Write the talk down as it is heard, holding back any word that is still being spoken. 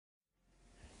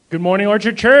Good morning,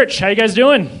 Orchard Church. How you guys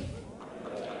doing?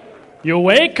 You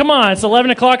awake? Come on, it's 11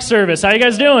 o'clock service. How you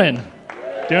guys doing?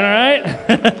 Doing all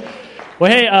right? Well,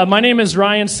 hey, my name is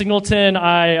Ryan Singleton.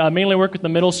 I mainly work with the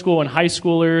middle school and high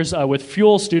schoolers with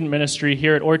Fuel Student Ministry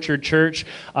here at Orchard Church.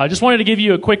 I just wanted to give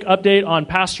you a quick update on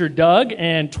Pastor Doug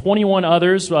and 21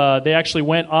 others. They actually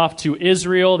went off to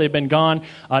Israel. They've been gone.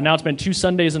 Now it's been 2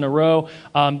 Sundays in a row.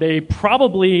 They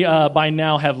probably by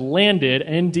now have landed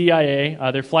in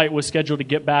DIA. Their flight was scheduled to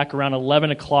get back around 11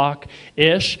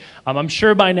 o'clock-ish. I'm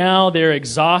sure by now they're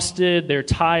exhausted, they're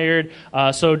tired.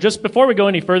 So just before we go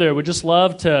any further, we'd just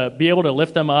love to be able to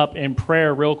lift them up in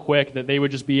prayer real quick, that they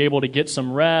would just be able to get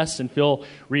some rest and feel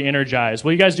re-energized.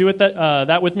 Will you guys do with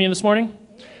that with me this morning?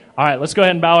 All right, let's go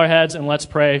ahead and bow our heads and let's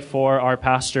pray for our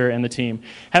pastor and the team.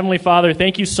 Heavenly Father,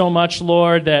 thank you so much,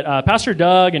 Lord, that Pastor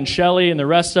Doug and Shelly and the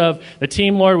rest of the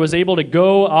team, Lord, was able to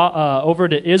go over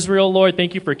to Israel, Lord.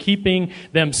 Thank you for keeping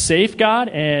them safe, God,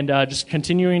 and just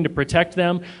continuing to protect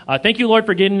them. Thank you, Lord,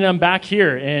 for getting them back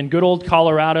here in good old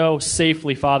Colorado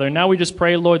safely, Father. Now we just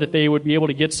pray, Lord, that they would be able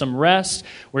to get some rest.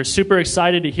 We're super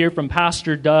excited to hear from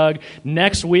Pastor Doug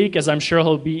next week, as I'm sure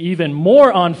he'll be even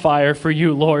more on fire for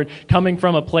you, Lord, coming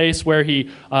from a place where he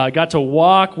got to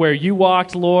walk where you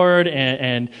walked, Lord,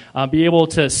 and be able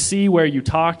to see where you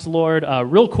talked, Lord.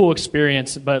 Real cool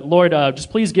experience. But, Lord,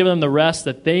 just please give them the rest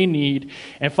that they need.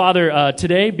 And, Father,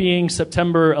 today being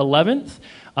September 11th,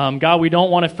 God, we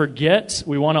don't want to forget.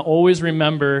 We want to always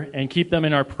remember and keep them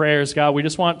in our prayers. God, we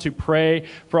just want to pray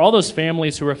for all those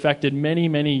families who were affected many,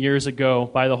 many years ago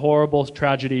by the horrible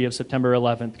tragedy of September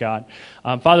 11th, God.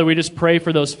 Father, we just pray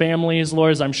for those families,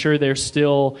 Lord, as I'm sure they're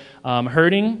still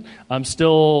hurting,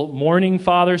 still mourning,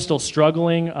 Father, still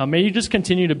struggling. May you just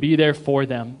continue to be there for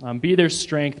them. Be their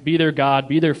strength, be their God,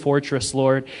 be their fortress,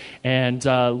 Lord. And,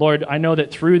 Lord, I know that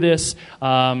through this,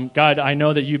 God, I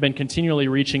know that you've been continually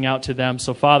reaching out to them.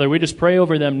 So, Father, we just pray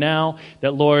over them now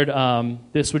that, Lord,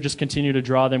 this would just continue to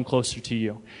draw them closer to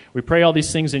you. We pray all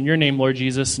these things in your name, Lord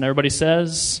Jesus. And everybody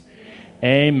says,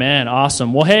 amen.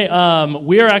 Awesome. Well, hey,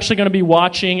 we are actually going to be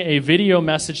watching a video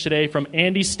message today from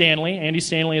Andy Stanley. Andy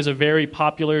Stanley is a very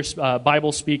popular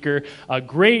Bible speaker, a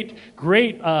great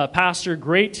pastor,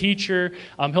 great teacher.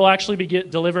 He'll actually be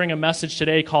delivering a message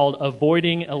today called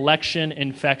Avoiding Election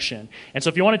Infection. And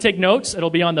so if you want to take notes, it'll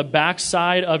be on the back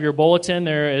side of your bulletin.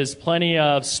 There is plenty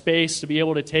of space to be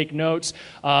able to take notes.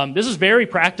 This is very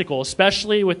practical,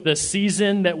 especially with the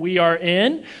season that we are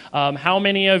in. How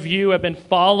many of you have been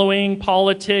following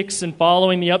politics and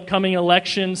following the upcoming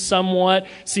elections somewhat?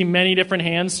 See many different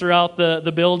hands throughout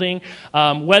the building.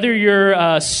 Whether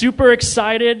you're super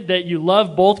excited that you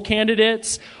love both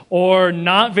candidates or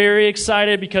not very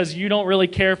excited because you don't really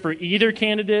care for either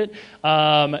candidate,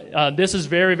 this is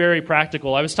very, very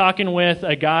practical. I was talking with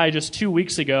a guy just 2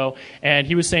 weeks ago, and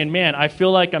he was saying, man, I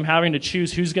feel like I'm having to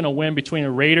choose who's going to win between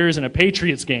a Raiders and a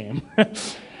Patriots game.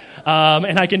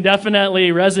 And I can definitely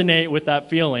resonate with that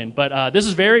feeling. But this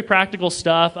is very practical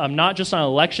stuff, not just on the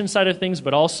election side of things,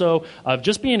 but also of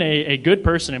just being a good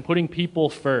person and putting people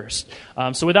first.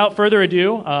 So without further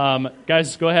ado,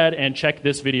 guys, go ahead and check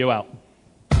this video out.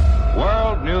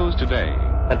 World News Today.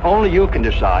 And only you can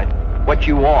decide what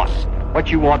you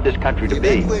want this country to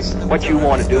be, what you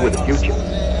want to do with the future.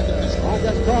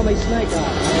 Just call me Snake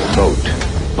Eyes.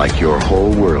 Vote like your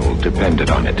whole world depended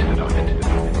on it.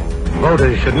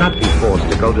 Voters should not be forced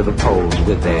to go to the polls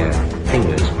with their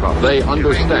fingers crossed. They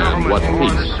understand what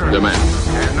peace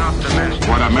demands.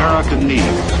 What America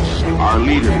needs are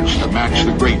leaders to match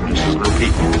the greatness of her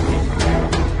people.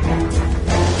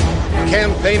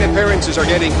 Campaign appearances are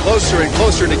getting closer and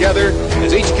closer together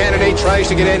as each candidate tries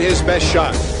to get in his best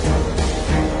shot.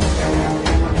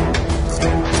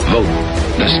 Vote.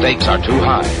 The stakes are too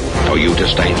high for you to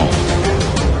stay home.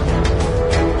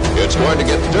 It's going to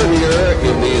get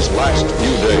dirtier in these last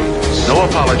few days. No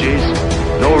apologies,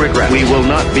 no regrets. We will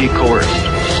not be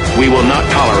coerced. We will not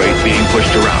tolerate being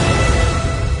pushed around.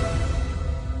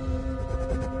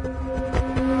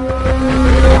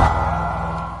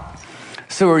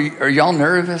 So are y'all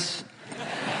nervous?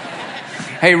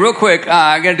 Hey, real quick,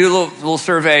 I'm going to do a little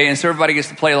survey, and so everybody gets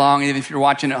to play along. And if you're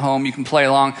watching at home, you can play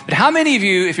along. But how many of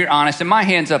you, if you're honest, and my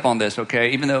hand's up on this,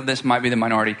 okay, even though this might be the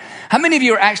minority, how many of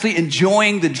you are actually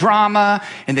enjoying the drama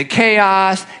and the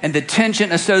chaos and the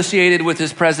tension associated with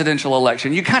this presidential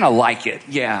election? You kind of like it,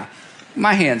 yeah.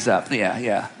 My hand's up,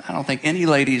 yeah. I don't think any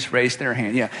ladies raised their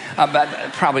hand, yeah.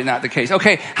 But probably not the case.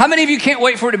 Okay, how many of you can't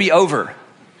wait for it to be over?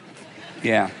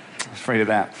 Yeah. afraid of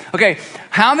that. Okay,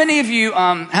 how many of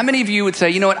you would say,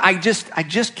 you know what, I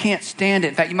just can't stand it.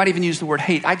 In fact, you might even use the word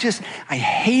hate. I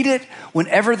hate it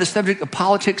whenever the subject of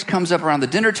politics comes up around the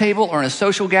dinner table or in a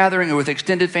social gathering or with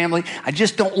extended family. I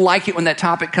just don't like it when that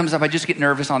topic comes up. I just get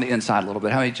nervous on the inside a little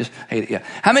bit. How many just hate it? Yeah.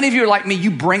 How many of you are like me?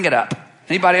 You bring it up.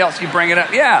 Anybody else? You bring it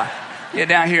up? Yeah. Yeah,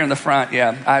 down here in the front.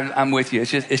 Yeah, I'm with you.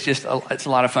 It's a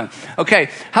lot of fun. Okay,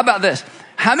 how about this?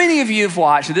 How many of you have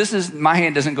watched, my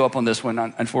hand doesn't go up on this one,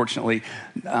 unfortunately.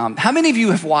 How many of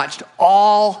you have watched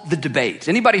all the debates?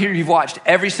 Anybody here, you've watched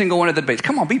every single one of the debates?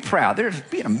 Come on, be proud.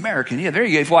 Be an American. Yeah, there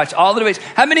you go. You've watched all the debates.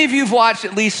 How many of you have watched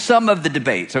at least some of the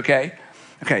debates, okay?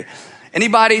 Okay.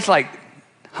 Anybody's like,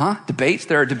 debates?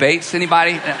 There are debates?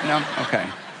 Anybody? No? Okay.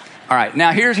 All right,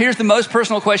 now here's the most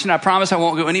personal question. I promise I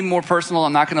won't go any more personal.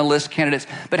 I'm not going to list candidates.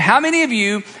 But how many of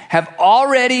you have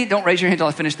already, don't raise your hand until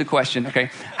I finish the question, okay?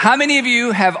 How many of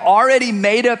you have already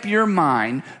made up your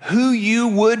mind who you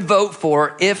would vote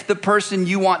for if the person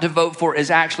you want to vote for is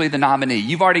actually the nominee?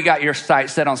 You've already got your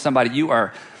sights set on somebody.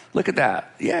 Look at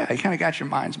that. Yeah, you kind of got your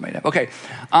minds made up. Okay,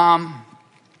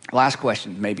 last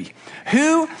question, maybe.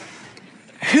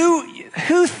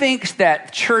 Who thinks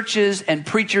that churches and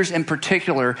preachers in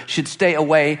particular should stay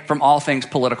away from all things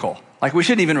political? Like, we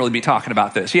shouldn't even really be talking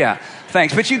about this. Yeah,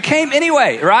 thanks. But you came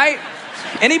anyway, right?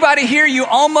 Anybody here, you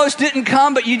almost didn't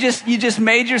come, but you just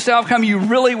made yourself come. You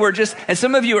really were and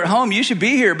some of you are at home, you should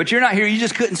be here, but you're not here. You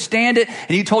just couldn't stand it.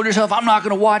 And you told yourself, I'm not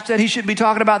going to watch that. He shouldn't be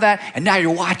talking about that. And now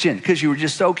you're watching because you were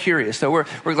just so curious. So we're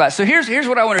glad. So here's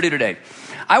what I want to do today.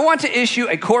 I want to issue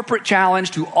a corporate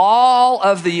challenge to all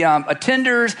of the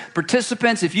attenders,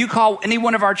 participants. If you call any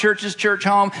one of our churches church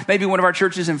home, maybe one of our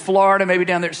churches in Florida, maybe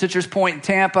down there at Citrus Point in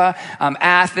Tampa,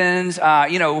 Athens,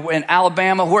 in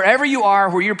Alabama, wherever you are,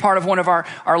 where you're part of one of our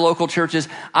local churches,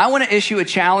 I want to issue a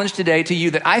challenge today to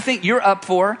you that I think you're up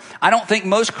for. I don't think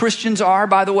most Christians are,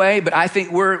 by the way, but I think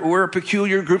we're a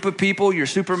peculiar group of people. You're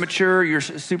super mature. You're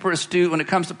super astute when it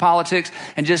comes to politics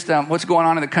and just what's going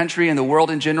on in the country and the world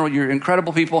in general. You're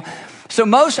incredible people. So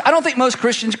I don't think most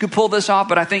Christians could pull this off,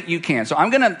 but I think you can. So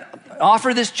I'm going to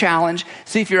offer this challenge,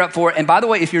 see if you're up for it. And by the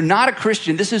way, if you're not a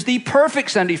Christian, this is the perfect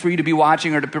Sunday for you to be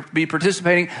watching or to be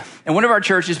participating in one of our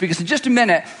churches, because in just a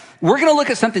minute, we're going to look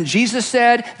at something Jesus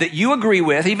said that you agree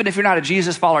with. Even if you're not a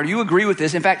Jesus follower, you agree with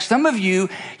this. In fact, some of you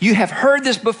have heard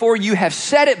this before. You have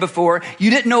said it before. You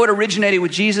didn't know it originated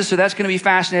with Jesus, so that's going to be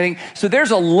fascinating. So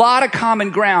there's a lot of common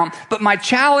ground. But my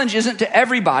challenge isn't to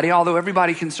everybody, although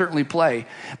everybody can certainly play.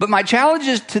 But my challenge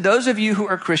is to those of you who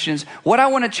are Christians. What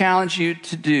I want to challenge you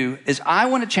to do is I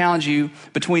want to challenge you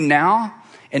between now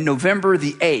and November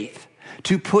the 8th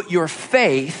to put your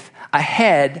faith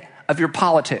ahead of your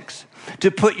politics.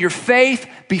 To put your faith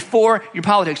before your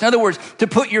politics. In other words, to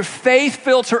put your faith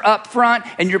filter up front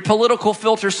and your political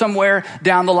filter somewhere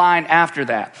down the line after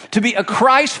that. To be a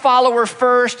Christ follower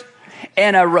first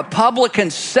and a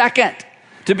Republican second.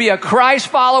 To be a Christ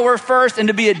follower first and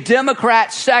to be a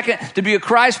Democrat second. To be a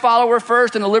Christ follower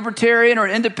first and a Libertarian or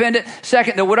an Independent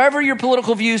second. That whatever your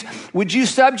political views, would you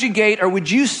subjugate or would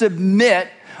you submit,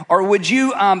 or would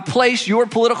you place your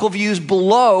political views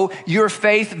below your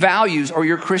faith values or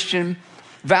your Christian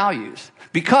values?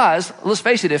 Because, let's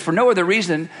face it, if for no other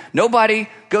reason, nobody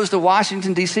goes to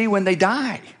Washington, D.C. when they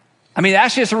die. I mean,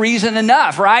 that's just reason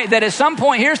enough, right? That at some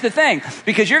point, here's the thing,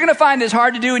 because you're going to find this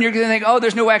hard to do and you're going to think, oh,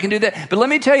 there's no way I can do that. But let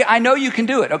me tell you, I know you can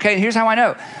do it, okay? And here's how I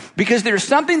know. Because there's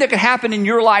something that could happen in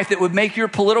your life that would make your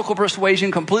political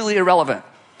persuasion completely irrelevant.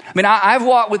 I mean, I've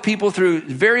walked with people through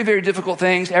very, very difficult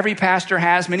things. Every pastor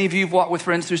has. Many of you have walked with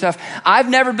friends through stuff. I've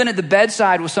never been at the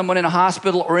bedside with someone in a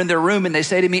hospital or in their room and they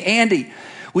say to me, Andy,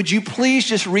 would you please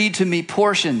just read to me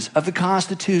portions of the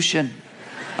Constitution?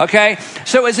 Okay,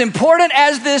 so as important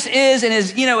as this is and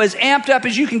as amped up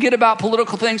as you can get about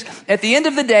political things, at the end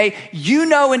of the day, you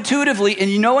know intuitively and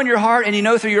you know in your heart and you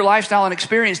know through your lifestyle and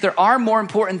experience, there are more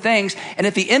important things. And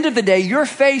at the end of the day, your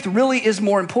faith really is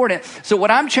more important. So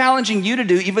what I'm challenging you to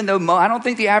do, even though I don't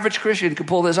think the average Christian could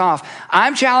pull this off,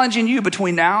 I'm challenging you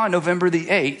between now and November the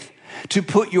 8th to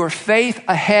put your faith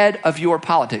ahead of your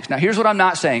politics. Now, here's what I'm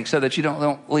not saying so that you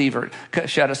don't leave or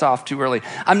shut us off too early.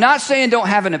 I'm not saying don't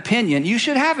have an opinion. You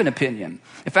should have an opinion.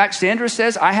 In fact, Sandra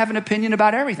says, I have an opinion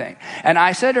about everything. And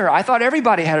I said to her, I thought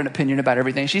everybody had an opinion about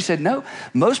everything. She said, no,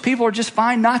 most people are just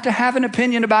fine not to have an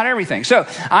opinion about everything. So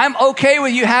I'm okay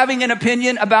with you having an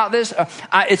opinion about this.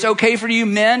 It's okay for you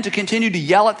men to continue to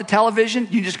yell at the television.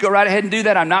 You just go right ahead and do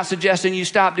that. I'm not suggesting you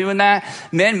stop doing that.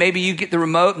 Men, maybe you get the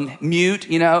remote and mute,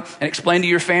 and explain to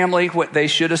your family what they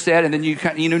should have said, and then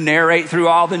you narrate through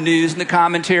all the news and the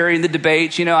commentary and the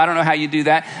debates. I don't know how you do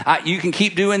that. You can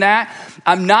keep doing that.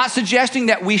 I'm not suggesting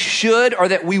that we should or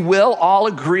that we will all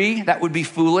agree. That would be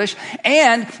foolish.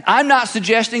 And I'm not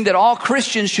suggesting that all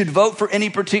Christians should vote for any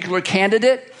particular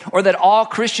candidate or that all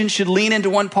Christians should lean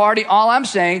into one party. All I'm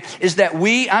saying is that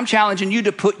I'm challenging you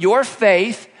to put your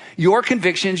faith, your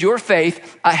convictions, your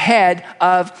faith ahead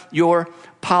of your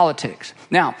politics.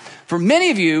 Now, for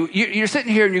many of you, you're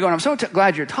sitting here and you're going, I'm so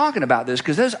glad you're talking about this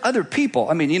because there's other people.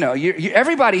 I mean,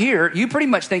 everybody here, you pretty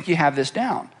much think you have this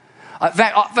down. In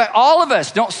fact, all of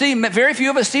us very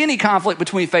few of us see any conflict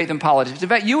between faith and politics. In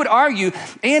fact, you would argue,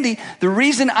 Andy, the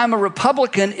reason I'm a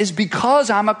Republican is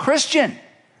because I'm a Christian.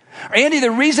 Or, Andy,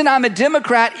 the reason I'm a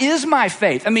Democrat is my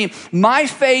faith. I mean, my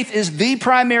faith is the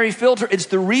primary filter. It's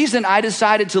the reason I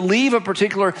decided to leave a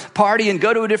particular party and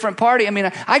go to a different party. I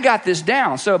mean, I got this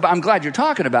down. But I'm glad you're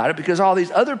talking about it because all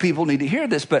these other people need to hear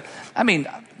this. But I mean,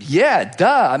 yeah,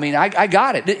 duh. I mean, I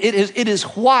got it. It is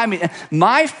why. I mean,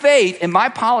 my faith and my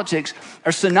politics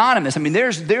are synonymous. I mean,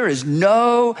 there is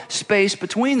no space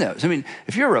between those. I mean,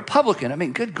 if you're a Republican, I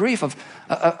mean, good grief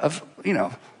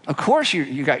of course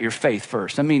you got your faith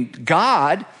first. I mean,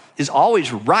 God is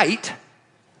always right.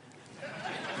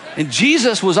 And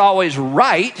Jesus was always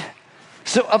right.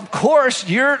 So of course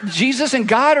Jesus and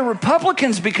God are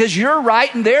Republicans because you're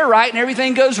right and they're right and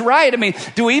everything goes right. I mean,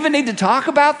 do we even need to talk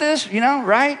about this?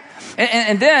 Right?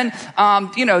 And then,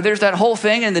 there's that whole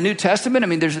thing in the New Testament. I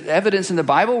mean, there's evidence in the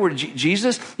Bible where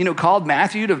Jesus, called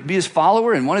Matthew to be his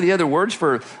follower. And one of the other words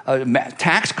for a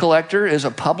tax collector is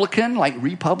a publican, like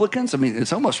Republicans. I mean,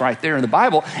 it's almost right there in the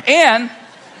Bible. And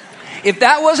if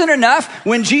that wasn't enough,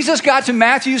 when Jesus got to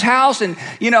Matthew's house and,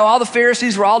 all the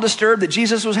Pharisees were all disturbed that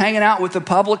Jesus was hanging out with the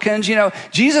publicans,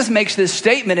 Jesus makes this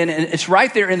statement and it's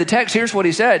right there in the text. Here's what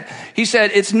he said. He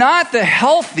said, it's not the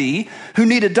healthy who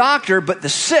need a doctor, but the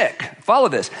sick. Follow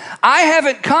this. I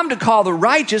haven't come to call the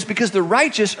righteous because the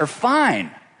righteous are fine.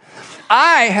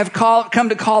 I have come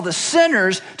to call the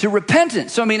sinners to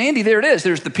repentance. So, I mean, Andy, there it is.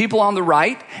 There's the people on the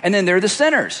right and then there are the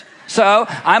sinners. So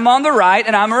I'm on the right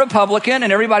and I'm a Republican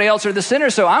and everybody else are the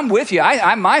sinners. So I'm with you.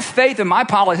 My faith and my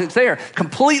politics, they are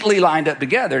completely lined up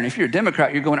together. And if you're a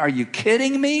Democrat, you're going, are you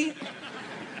kidding me?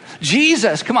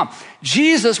 Jesus, come on.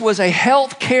 Jesus was a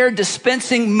healthcare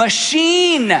dispensing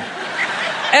machine.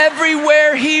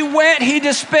 Everywhere he went, he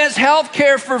dispensed health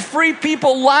care for free.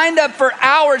 People lined up for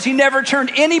hours. He never turned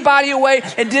anybody away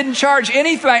and didn't charge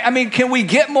anything. I mean, can we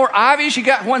get more obvious? You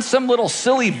got some little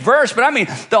silly verse, but I mean,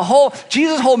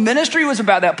 Jesus' whole ministry was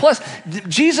about that. Plus,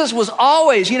 Jesus was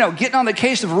always, getting on the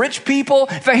case of rich people.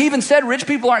 In fact, he even said rich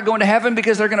people aren't going to heaven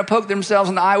because they're going to poke themselves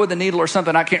in the eye with a needle or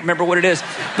something. I can't remember what it is.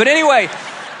 But anyway,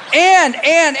 and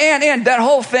that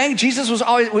whole thing, Jesus was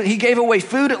always, he gave away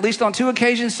food at least on 2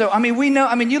 occasions. So, I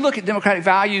mean, you look at democratic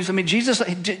values. I mean,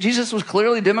 Jesus was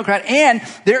clearly Democrat. And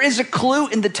there is a clue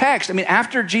in the text. I mean,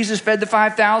 after Jesus fed the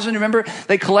 5,000, remember,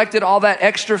 they collected all that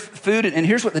extra food. And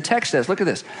here's what the text says. Look at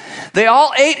this. They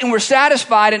all ate and were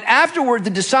satisfied. And afterward, the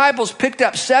disciples picked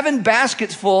up 7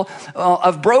 baskets full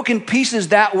of broken pieces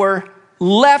that were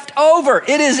left over.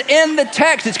 It is in the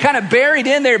text. It's kind of buried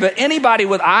in there, but anybody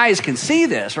with eyes can see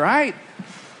this, right?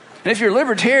 And if you're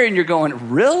libertarian, you're going,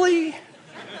 really?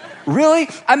 Really?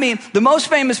 I mean, the most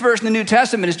famous verse in the New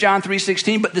Testament is John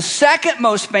 3:16, but the second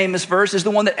most famous verse is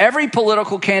the one that every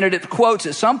political candidate quotes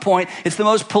at some point. It's the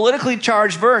most politically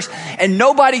charged verse, and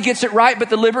nobody gets it right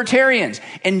but the libertarians.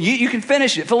 And you can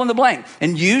finish it, fill in the blank.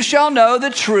 And you shall know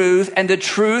the truth, and the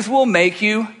truth will make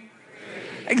you.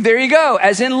 There you go,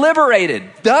 as in liberated.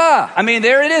 Duh. I mean,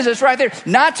 there it is. It's right there.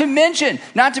 Not to mention,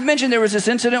 there was this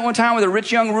incident one time with a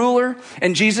rich young ruler,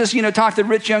 and Jesus, talked to the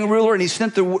rich young ruler, and he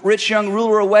sent the rich young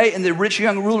ruler away, and the rich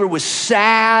young ruler was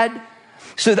sad.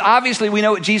 So obviously we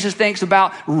know what Jesus thinks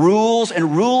about rules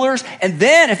and rulers. And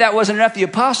then if that wasn't enough, the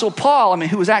Apostle Paul,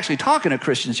 who was actually talking to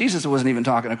Christians. Jesus wasn't even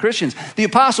talking to Christians. The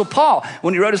Apostle Paul,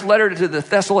 when he wrote his letter to the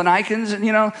Thessalonians,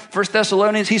 1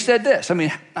 Thessalonians, he said this. I mean,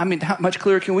 how much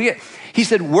clearer can we get? He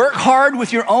said, work hard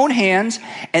with your own hands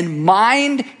and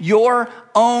mind your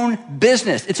own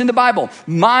business. It's in the Bible.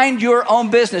 Mind your own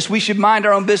business. We should mind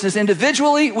our own business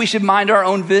individually. We should mind our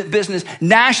own business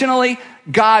nationally.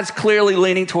 God's clearly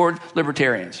leaning toward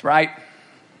libertarians, right?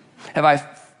 Have I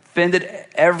offended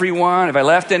everyone? Have I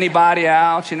left anybody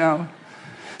out,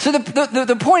 So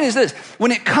the point is this.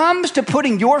 When it comes to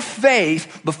putting your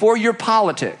faith before your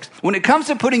politics,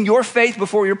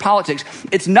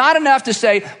 it's not enough to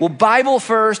say, well, Bible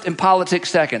first and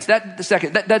politics second.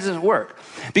 That doesn't work.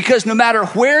 Because no matter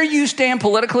where you stand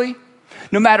politically,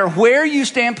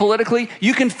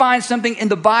 you can find something in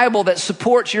the Bible that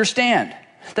supports your stand.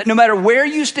 That no matter where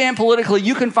you stand politically,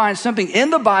 you can find something in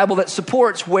the Bible that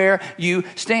supports where you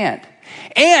stand.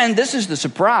 And this is the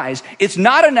surprise. It's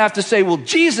not enough to say, well,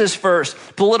 Jesus first,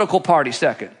 political party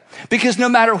second. Because no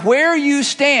matter where you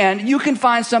stand, you can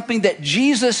find something that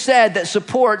Jesus said that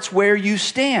supports where you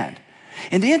stand.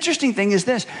 And the interesting thing is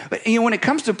this, when it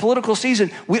comes to political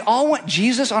season, we all want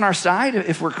Jesus on our side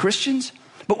if we're Christians.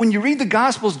 But when you read the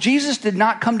Gospels, Jesus did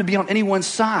not come to be on anyone's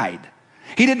side.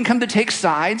 He didn't come to take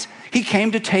sides. He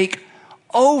came to take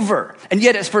over. And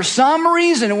yet, it's for some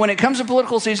reason, when it comes to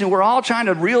political season, we're all trying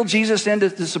to reel Jesus in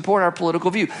to support our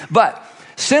political view. But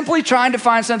simply trying to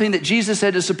find something that Jesus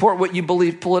said to support what you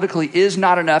believe politically is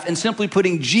not enough. And simply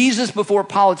putting Jesus before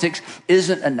politics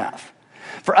isn't enough.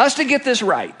 For us to get this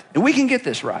right, and we can get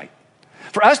this right.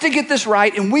 For us to get this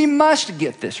right, and we must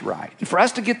get this right. And for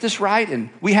us to get this right, and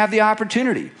we have the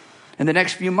opportunity in the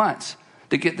next few months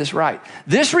to get this right.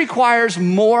 This requires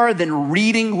more than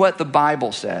reading what the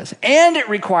Bible says. And it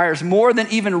requires more than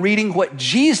even reading what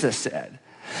Jesus said.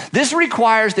 This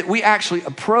requires that we actually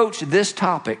approach this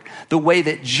topic the way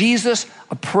that Jesus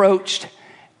approached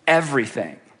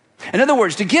everything. In other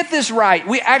words, to get this right,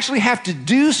 we actually have to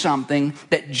do something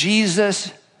that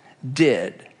Jesus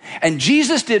did. And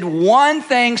Jesus did one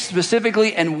thing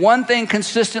specifically and one thing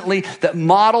consistently that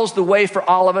models the way for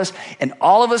all of us. And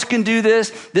all of us can do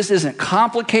this. This isn't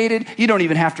complicated. You don't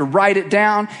even have to write it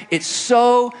down. It's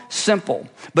so simple,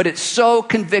 but it's so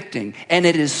convicting, and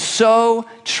it is so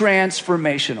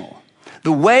transformational.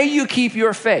 The way you keep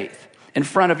your faith in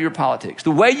front of your politics,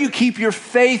 the way you keep your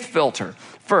faith filter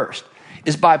first,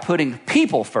 is by putting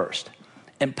people first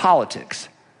and politics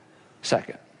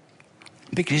second.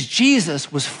 Because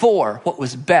Jesus was for what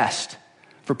was best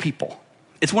for people.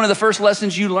 It's one of the first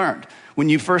lessons you learned when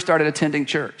you first started attending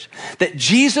church. That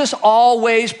Jesus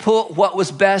always put what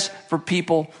was best for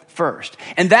people first.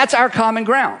 And that's our common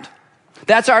ground.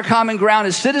 That's our common ground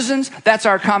as citizens. That's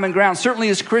our common ground certainly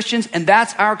as Christians. And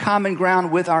that's our common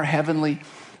ground with our Heavenly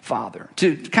Father.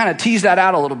 To kind of tease that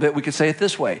out a little bit, we could say it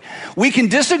this way. We can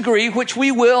disagree, which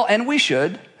we will and we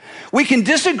should. We can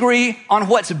disagree on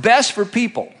what's best for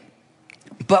people.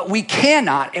 But we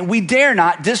cannot and we dare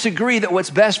not disagree that what's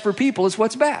best for people is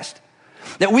what's best.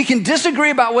 That we can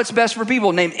disagree about what's best for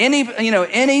people. Name any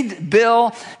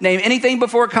bill, name anything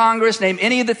before Congress, name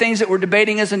any of the things that we're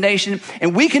debating as a nation,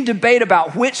 and we can debate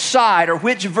about which side or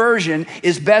which version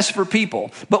is best for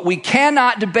people. But we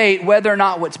cannot debate whether or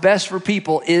not what's best for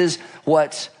people is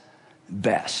what's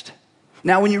best.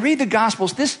 Now, when you read the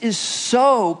Gospels, this is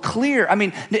so clear. I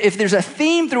mean, if there's a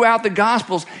theme throughout the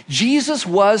Gospels, Jesus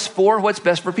was for what's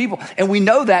best for people. And we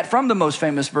know that from the most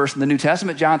famous verse in the New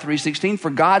Testament, John 3:16,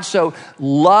 for God so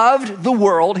loved the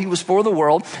world, he was for the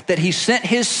world, that he sent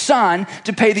his son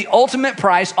to pay the ultimate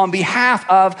price on behalf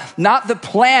of not the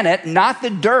planet, not the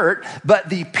dirt, but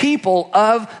the people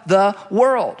of the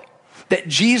world. That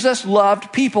Jesus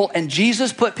loved people and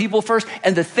Jesus put people first.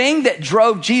 And the thing that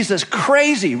drove Jesus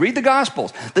crazy, read the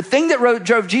Gospels, the thing that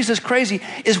drove Jesus crazy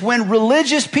is when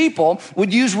religious people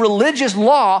would use religious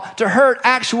law to hurt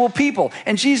actual people.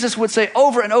 And Jesus would say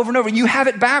over and over and over, you have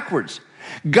it backwards.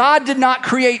 God did not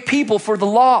create people for the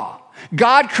law.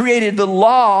 God created the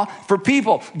law for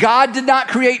people. God did not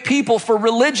create people for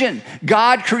religion.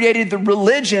 God created the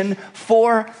religion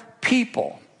for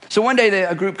people. So one day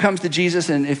a group comes to Jesus,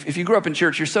 and if you grew up in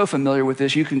church, you're so familiar with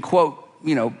this, you can quote,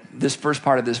 this first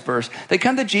part of this verse. They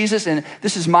come to Jesus, and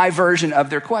this is my version of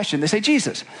their question. They say,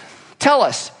 Jesus, tell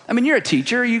us, you're a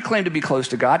teacher, you claim to be close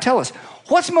to God. Tell us,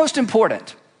 what's most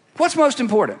important? What's most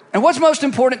important? And what's most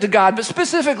important to God, but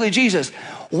specifically Jesus,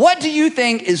 what do you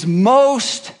think is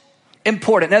most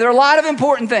important? Now, there are a lot of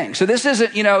important things. So this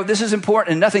isn't, this is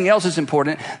important and nothing else is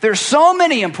important. There's so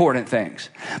many important things.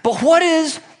 But what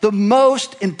is the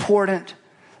most important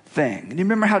thing? And you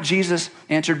remember how Jesus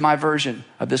answered my version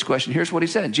of this question? Here's what he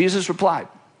said. Jesus replied,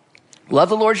 love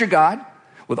the Lord your God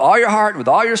with all your heart, with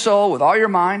all your soul, with all your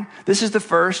mind. This is the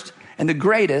first and the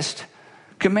greatest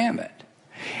commandment.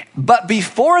 But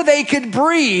before they could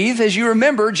breathe, as you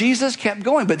remember, Jesus kept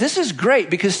going. But this is great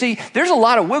because, see, there's a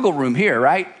lot of wiggle room here,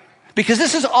 right? Because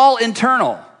this is all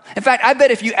internal. In fact, I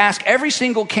bet if you ask every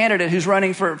single candidate who's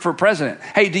running for president,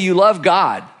 hey, do you love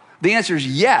God? The answer is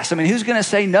yes. Who's going to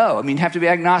say no? You have to be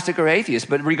agnostic or atheist.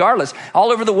 But regardless,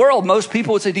 all over the world, most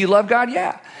people would say, do you love God?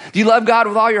 Yeah. Do you love God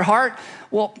with all your heart?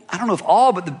 Well, I don't know if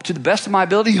all, but to the best of my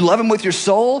ability. You love him with your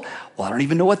soul? Well, I don't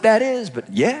even know what that is,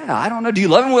 but yeah, I don't know. Do you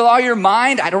love him with all your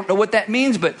mind? I don't know what that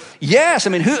means, but yes.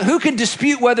 Who could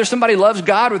dispute whether somebody loves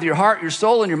God with your heart, your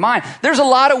soul, and your mind? There's a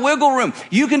lot of wiggle room.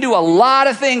 You can do a lot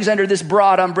of things under this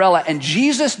broad umbrella, and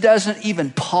Jesus doesn't even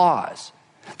pause.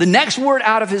 The next word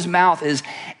out of his mouth is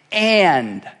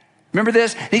and. Remember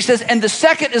this? And he says, and the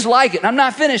second is like it. And I'm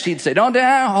not finished, he'd say. Don't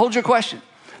hold your question.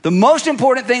 The most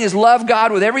important thing is love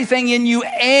God with everything in you,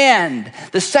 and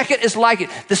the second is like it.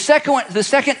 The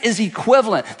second is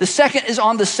equivalent. The second is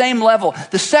on the same level.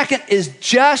 The second is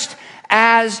just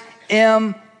as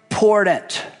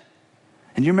important.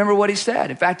 And you remember what he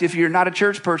said. In fact, if you're not a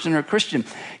church person or a Christian,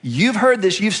 you've heard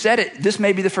this, you've said it. This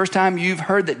may be the first time you've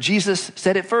heard that Jesus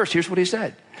said it first. Here's what he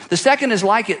said. The second is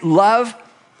like it. Love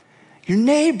your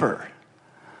neighbor.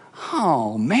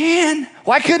 Oh, man.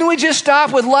 Why couldn't we just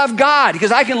stop with love God?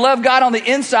 Because I can love God on the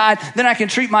inside, then I can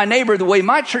treat my neighbor the way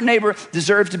my neighbor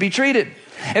deserves to be treated.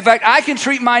 In fact, I can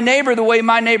treat my neighbor the way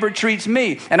my neighbor treats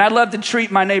me. And I'd love to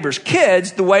treat my neighbor's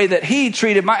kids the way that he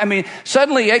treated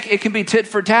suddenly it can be tit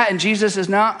for tat, and Jesus says,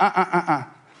 no,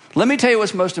 Let me tell you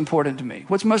what's most important to me.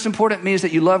 What's most important to me is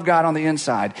that you love God on the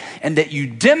inside and that you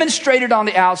demonstrate it on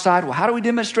the outside. Well, how do we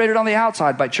demonstrate it on the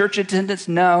outside? By church attendance?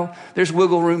 No, there's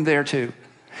wiggle room there too.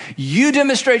 You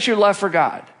demonstrate your love for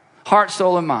God, heart,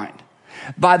 soul, and mind,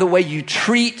 by the way you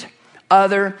treat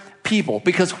other people.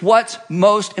 Because what's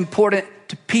most important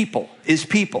to people is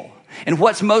people. And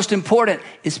what's most important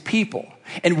is people.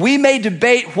 And we may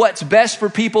debate what's best for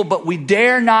people, but we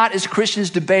dare not as Christians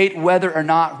debate whether or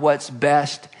not what's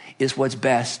best is what's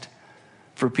best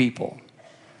for people.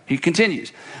 He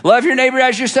continues, love your neighbor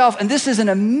as yourself. And this is an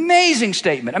amazing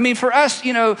statement. I mean, for us,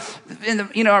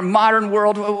 in our modern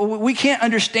world, we can't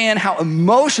understand how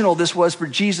emotional this was for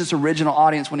Jesus' original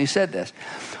audience when he said this.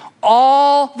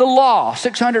 All the law,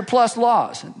 600 plus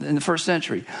laws in the first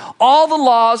century, all the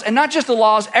laws, and not just the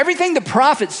laws, everything the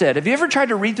prophets said. Have you ever tried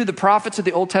to read through the prophets of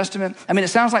the Old Testament? I mean, it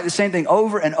sounds like the same thing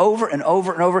over and over and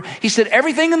over and over. He said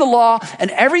everything in the law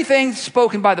and everything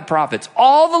spoken by the prophets,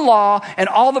 all the law and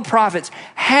all the prophets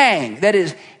hang, that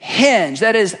is hinge,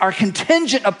 that is are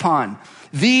contingent upon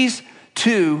these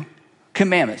two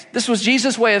commandments. This was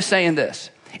Jesus' way of saying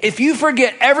this. If you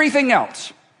forget everything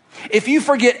else, if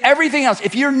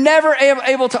you're never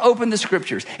able to open the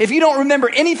scriptures, if you don't remember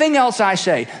anything else I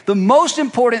say, the most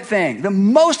important thing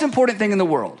in the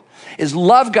world is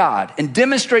love God and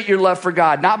demonstrate your love for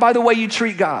God, not by the way you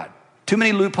treat God. Too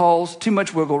many loopholes, too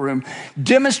much wiggle room.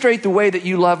 Demonstrate the way that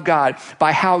you love God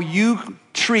by how you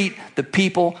treat the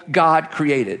people God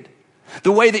created.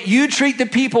 The way that you treat the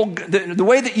people, the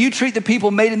way that you treat the people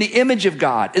made in the image of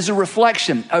God is a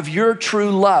reflection of your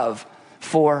true love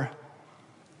for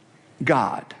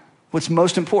God. What's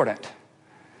most important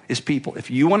is people. If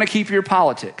you want to keep your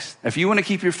politics, if you want to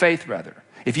keep your faith,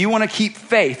 if you want to keep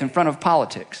faith in front of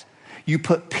politics, you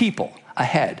put people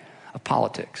ahead of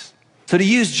politics. So to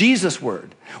use Jesus'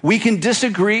 word, we can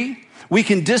disagree. We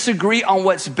can disagree on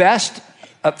what's best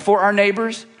for our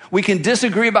neighbors. We can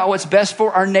disagree about what's best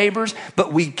for our neighbors,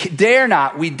 but we dare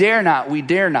not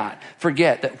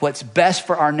forget that what's best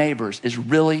for our neighbors is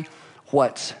really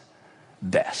what's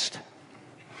best.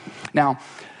 Now,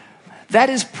 that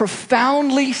is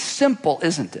profoundly simple,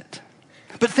 isn't it?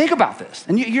 But think about this.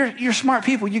 And you're smart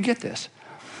people, you get this.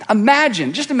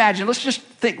 Imagine, let's just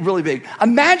think really big.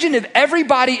 Imagine if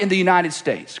everybody in the United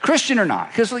States, Christian or not,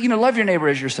 because, love your neighbor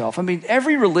as yourself. I mean,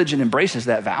 every religion embraces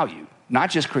that value, not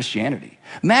just Christianity.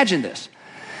 Imagine this.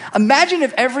 Imagine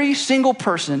if every single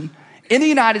person in the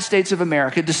United States of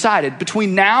America decided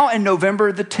between now and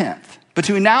November the 10th,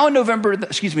 between now and November the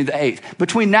 8th,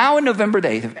 between now and November the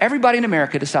 8th, if everybody in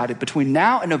America decided between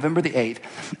now and November the 8th,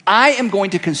 I am going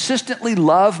to consistently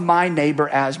love my neighbor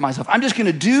as myself. I'm just going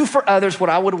to do for others what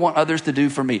I would want others to do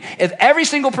for me. If every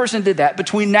single person did that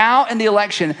between now and the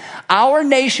election, our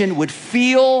nation would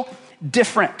feel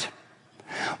different.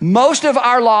 Most of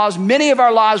our laws, many of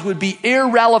our laws would be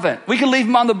irrelevant. We could leave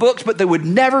them on the books, but they would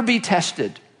never be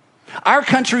tested. Our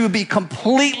country would be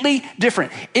completely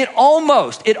different. It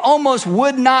almost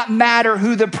would not matter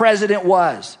who the president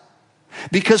was,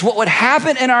 because what would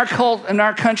happen in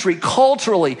our country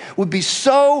culturally would be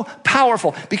so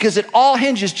powerful, because it all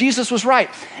hinges. Jesus was right.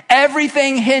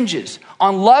 Everything hinges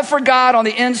on love for God on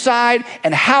the inside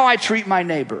and how I treat my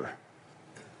neighbor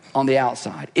on the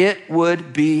outside. It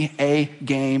would be a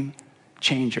game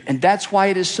changer. And that's why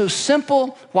it is so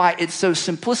simple, why it's so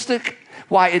simplistic,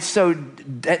 why it's so,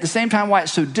 at the same time, why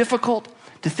it's so difficult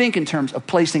to think in terms of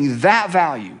placing that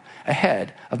value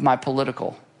ahead of my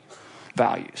political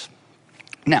values.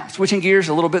 Now, switching gears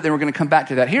a little bit, then we're going to come back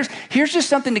to that. Here's just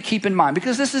something to keep in mind,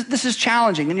 because this is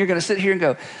challenging, and you're going to sit here and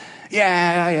go,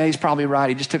 yeah, he's probably right.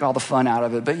 He just took all the fun out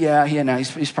of it, but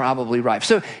he's probably right.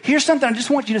 So here's something I just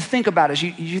want you to think about as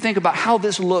you think about how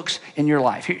this looks in your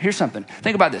life. Here's something.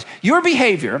 Think about this. Your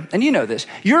behavior, and you know this,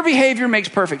 your behavior makes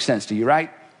perfect sense to you, right?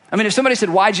 I mean, if somebody said,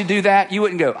 why'd you do that? You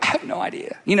wouldn't go, I have no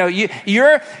idea. You know,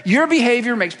 your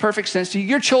behavior makes perfect sense to you.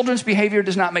 Your children's behavior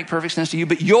does not make perfect sense to you,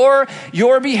 but your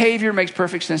behavior makes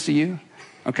perfect sense to you,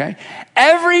 okay?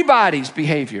 Everybody's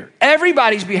behavior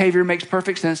makes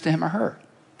perfect sense to him or her.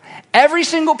 Every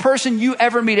single person you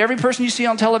ever meet, every person you see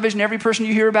on television, every person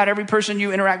you hear about, every person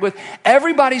you interact with,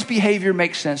 everybody's behavior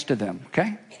makes sense to them,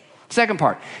 okay? Second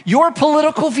part, your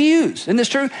political views. Isn't this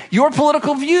true? Your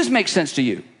political views make sense to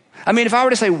you. I mean, if I were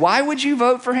to say, why would you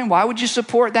vote for him? Why would you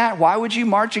support that? Why would you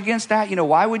march against that? You know,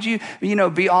 why would you,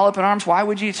 be all up in arms? Why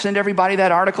would you send everybody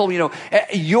that article? You know,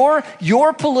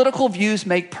 your political views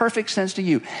make perfect sense to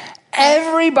you.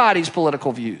 Everybody's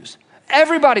political views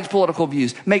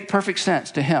make perfect sense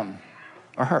to him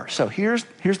or her. So here's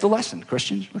the lesson,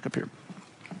 Christians. Look up here.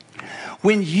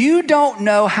 When you don't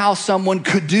know how someone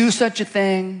could do such a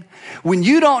thing, when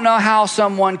you don't know how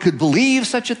someone could believe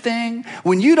such a thing,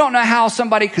 when you don't know how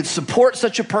somebody could support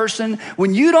such a person,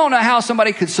 when you don't know how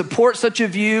somebody could support such a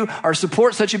view or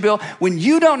support such a bill, when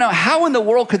you don't know how in the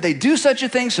world could they do such a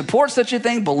thing, support such a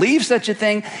thing, believe such a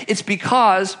thing, it's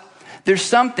because there's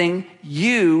something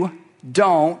you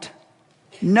don't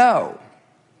know.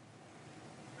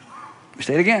 Let me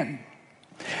say it again.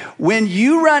 When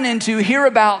you run into, hear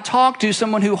about, talk to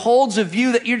someone who holds a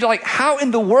view that you're like, how in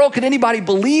the world could anybody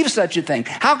believe such a thing?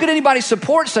 How could anybody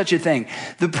support such a thing?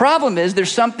 The problem is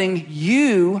there's something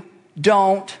you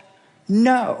don't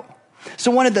know.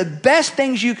 So one of the best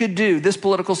things you could do this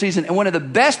political season, and one of the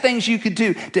best things you could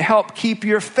do to help keep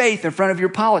your faith in front of your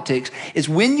politics, is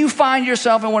when you find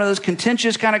yourself in one of those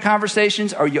contentious kind of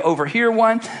conversations, or you overhear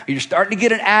one, or you're starting to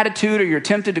get an attitude, or you're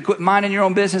tempted to quit minding your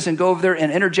own business and go over there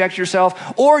and interject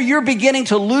yourself, or you're beginning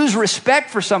to lose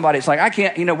respect for somebody. It's like, I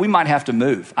can't, we might have to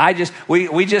move. I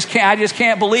just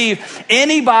can't believe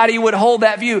anybody would hold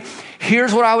that view.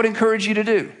 Here's what I would encourage you to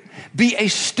do. Be a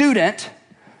student,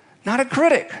 not a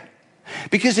critic.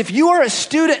 Because if you are a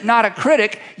student, not a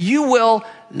critic, you will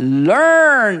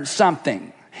learn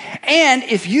something. And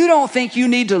if you don't think you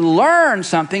need to learn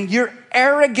something, you're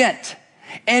arrogant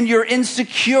and you're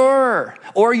insecure,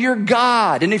 or you're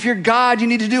God. And if you're God, you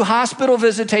need to do hospital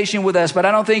visitation with us, but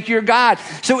I don't think you're God.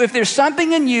 So if there's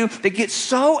something in you that gets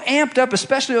so amped up,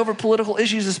 especially over political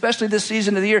issues, especially this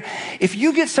season of the year, if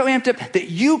you get so amped up that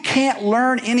you can't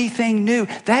learn anything new,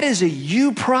 that is a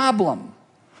you problem.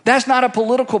 That's not a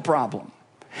political problem.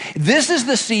 This is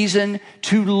the season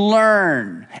to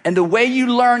learn. And the way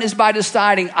you learn is by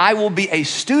deciding, I will be a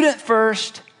student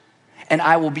first and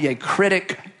I will be a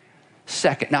critic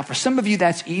second. Now, for some of you,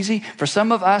 that's easy. For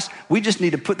some of us, we just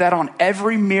need to put that on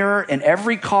every mirror and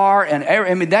every car.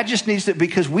 That just needs to,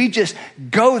 because we just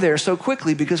go there so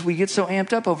quickly because we get so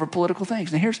amped up over political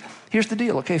things. Now, here's the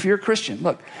deal, okay? If you're a Christian,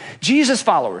 look, Jesus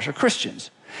followers or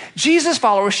Christians, Jesus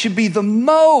followers should be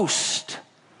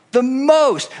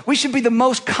we should be the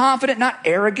most confident, not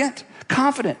arrogant,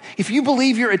 confident. If you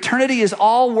believe your eternity is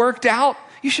all worked out,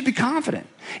 you should be confident.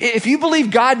 If you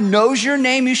believe God knows your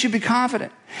name, you should be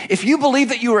confident. If you believe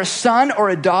that you are a son or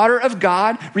a daughter of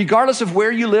God, regardless of where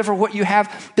you live or what you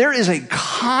have, there is a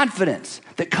confidence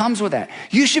that comes with that.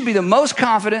 You should be the most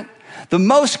confident, the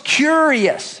most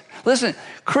curious. Listen,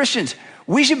 Christians,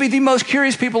 we should be the most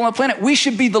curious people on the planet. We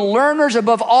should be the learners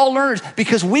above all learners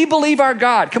because we believe our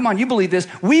God. Come on, you believe this.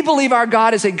 We believe our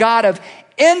God is a God of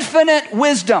infinite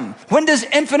wisdom. When does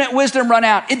infinite wisdom run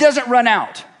out? It doesn't run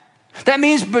out. That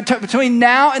means between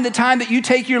now and the time that you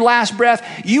take your last breath,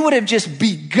 you would have just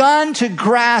begun to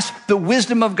grasp the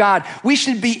wisdom of God. We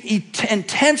should be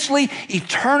intensely,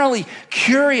 eternally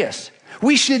curious.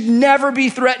 We should never be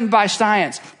threatened by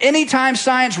science. Anytime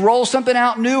science rolls something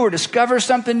out new or discovers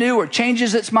something new or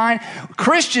changes its mind,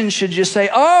 Christians should just say,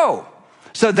 oh,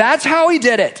 so that's how he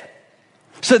did it.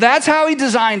 So that's how he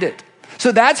designed it.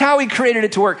 So that's how he created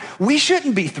it to work. We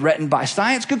shouldn't be threatened by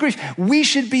science. Good grief. We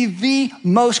should be the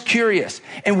most curious,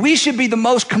 and we should be the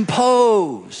most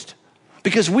composed.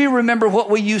 Because we remember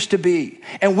what we used to be,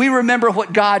 and we remember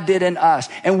what God did in us,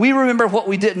 and we remember what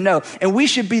we didn't know. And we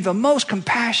should be the most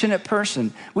compassionate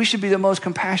person. We should be the most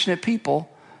compassionate people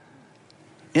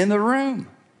in the room.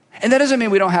 And that doesn't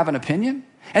mean we don't have an opinion.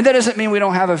 And that doesn't mean we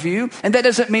don't have a view. And that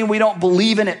doesn't mean we don't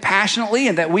believe in it passionately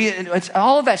and that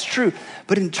all of that's true.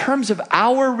 But in terms of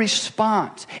our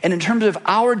response and in terms of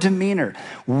our demeanor,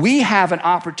 we have an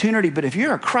opportunity. But if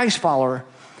you're a Christ follower,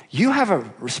 you have a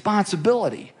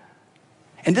responsibility.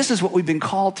 And this is what we've been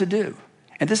called to do.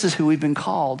 And this is who we've been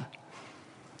called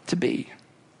to be.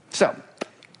 So,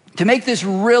 To make this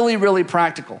really, really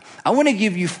practical, I want to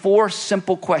give you 4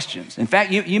 simple questions. In fact,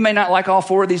 you may not like all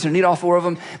 4 of these or need all 4 of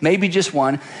them, maybe just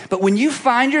one. But when you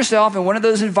find yourself in one of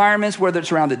those environments, whether it's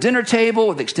around the dinner table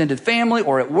with extended family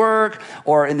or at work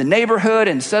or in the neighborhood,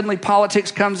 and suddenly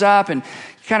politics comes up and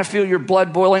you kind of feel your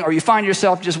blood boiling, or you find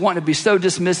yourself just wanting to be so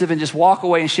dismissive and just walk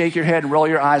away and shake your head and roll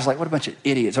your eyes like, what a bunch of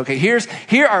idiots. Okay,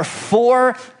 here are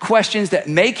 4 questions that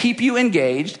may keep you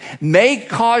engaged, may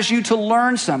cause you to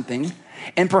learn something,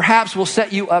 and perhaps will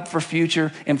set you up for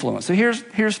future influence. So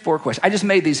here's 4 questions. I just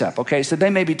made these up, okay? So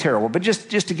they may be terrible, but just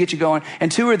to get you going.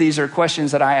 And 2 of these are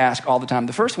questions that I ask all the time.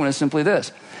 The first one is simply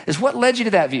this, is what led you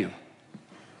to that view?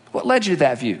 What led you to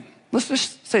that view? Let's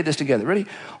just say this together. Ready?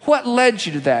 What led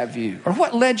you to that view? Or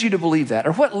what led you to believe that?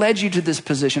 Or what led you to this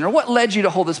position? Or what led you to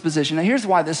hold this position? Now, here's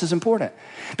why this is important.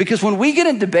 Because when we get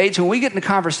in debates, when we get in a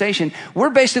conversation, we're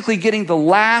basically getting the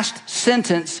last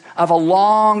sentence of a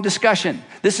long discussion.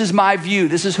 This is my view.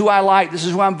 This is who I like. This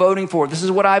is who I'm voting for. This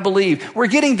is what I believe. We're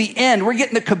getting the end. We're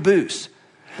getting the caboose.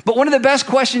 But one of the best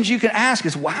questions you can ask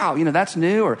is, wow, that's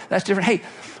new or that's different. Hey,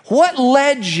 what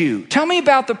led you? Tell me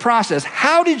about the process.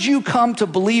 How did you come to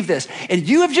believe this? And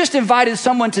you have just invited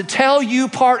someone to tell you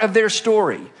part of their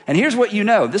story. And here's what you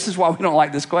know. This is why we don't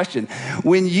like this question.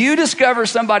 When you discover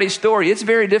somebody's story, it's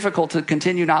very difficult to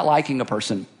continue not liking a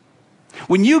person.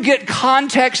 When you get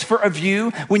context for a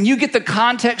view, when you get the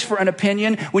context for an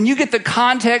opinion, when you get the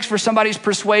context for somebody's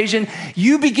persuasion,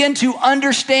 you begin to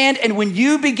understand. And when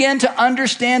you begin to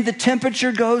understand, the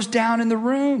temperature goes down in the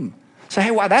room. Say,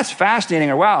 hey, wow, that's fascinating.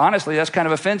 Or wow, honestly, that's kind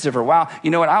of offensive. Or wow, you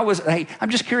know what, I'm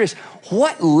just curious.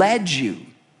 What led you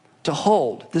to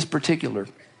hold this particular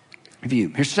view?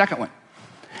 Here's the second one.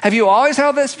 Have you always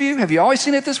held this view? Have you always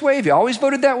seen it this way? Have you always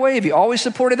voted that way? Have you always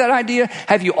supported that idea?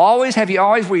 Have you always,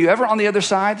 were you ever on the other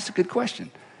side? That's a good question.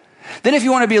 Then if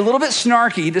you want to be a little bit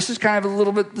snarky, this is kind of a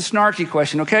little bit the snarky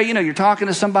question, okay? You're talking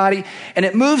to somebody and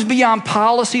it moves beyond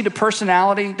policy to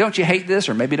personality. Don't you hate this?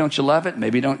 Or maybe don't you love it?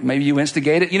 Maybe you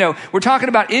instigate it. We're talking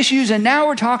about issues and now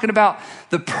we're talking about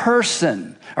the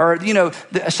person or,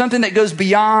 something that goes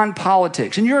beyond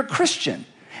politics. And you're a Christian.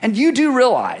 And you do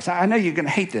realize, I know you're going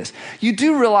to hate this, you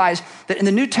do realize that in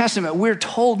the New Testament, we're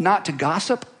told not to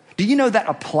gossip. Do you know that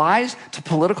applies to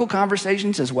political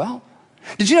conversations as well?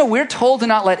 Did you know we're told to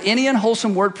not let any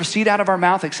unwholesome word proceed out of our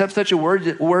mouth except such a word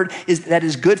that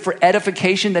is good for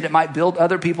edification, that it might build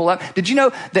other people up? Did you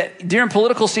know that during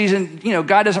political season,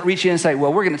 God doesn't reach in and say,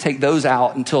 well, we're going to take those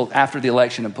out until after the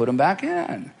election and put them back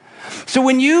in? So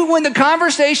when the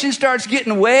conversation starts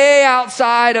getting way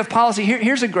outside of policy,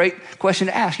 here's a great question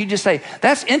to ask. You just say,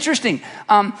 that's interesting.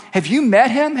 Have you met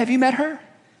him? Have you met her?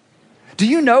 Do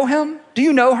you know him? Do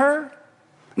you know her?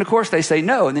 And of course they say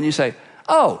no. And then you say,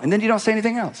 oh, and then you don't say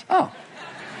anything else. Oh.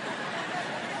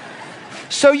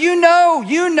 So you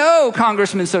know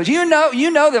Congressman, so you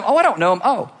know them. Oh, I don't know him.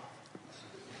 Oh.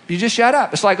 You just shut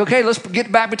up. It's like, okay, let's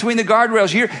get back between the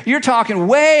guardrails. You're talking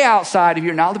way outside of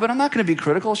your knowledge, but I'm not going to be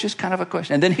critical. It's just kind of a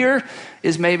question. And then here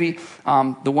is maybe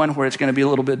the one where it's going to be a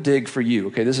little bit dig for you.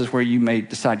 Okay, this is where you may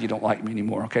decide you don't like me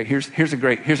anymore. Okay, here's a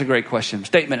great question,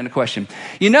 statement and a question.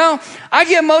 I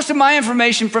get most of my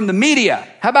information from the media.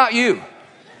 How about you?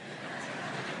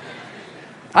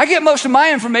 I get most of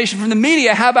my information from the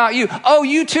media. How about you? Oh,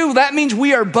 you too. That means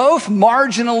we are both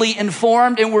marginally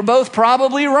informed and we're both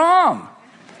probably wrong.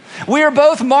 We are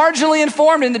both marginally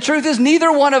informed, and the truth is neither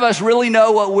one of us really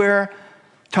know what we're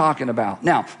talking about.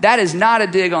 Now, that is not a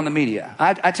dig on the media.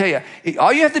 I tell you,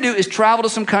 all you have to do is travel to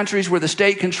some countries where the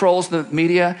state controls the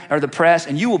media or the press,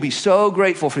 and you will be so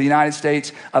grateful for the United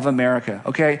States of America,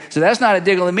 okay? So that's not a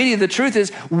dig on the media. The truth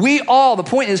is the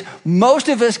point is, most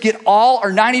of us get all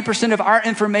or 90% of our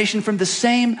information from the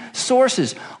same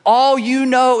sources. All you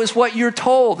know is what you're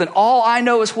told, and all I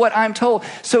know is what I'm told.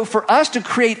 So for us to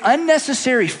create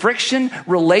unnecessary friction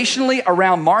relationally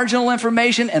around marginal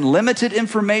information and limited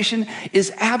information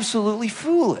is absolutely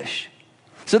foolish.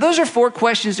 So those are 4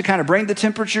 questions to kind of bring the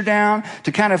temperature down,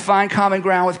 to kind of find common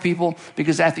ground with people,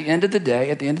 because at the end of the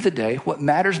day, what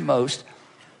matters most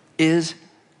is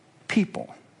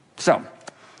people. So,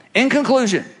 in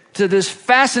conclusion to this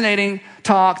fascinating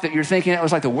talk that you're thinking it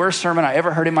was like the worst sermon I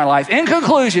ever heard in my life. In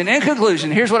conclusion,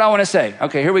 here's what I want to say.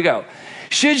 Okay, here we go.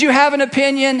 Should you have an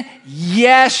opinion?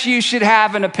 Yes, you should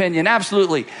have an opinion.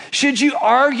 Absolutely. Should you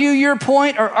argue your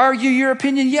point or argue your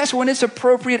opinion? Yes, when it's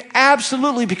appropriate.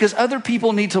 Absolutely, because other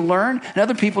people need to learn and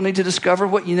other people need to discover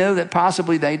what you know that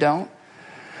possibly they don't.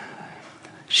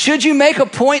 Should you make a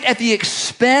point at the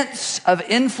expense of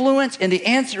influence? And the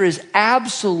answer is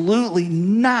absolutely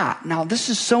not. Now, this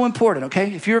is so important,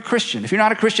 okay? If you're a Christian, if you're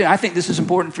not a Christian, I think this is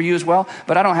important for you as well,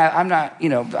 but I'm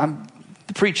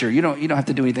the preacher. You don't have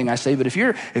to do anything I say, but if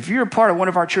you're a part of one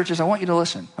of our churches, I want you to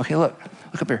listen. Okay, look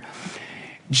up here.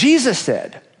 Jesus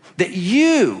said that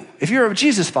if you're a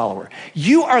Jesus follower,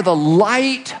 you are the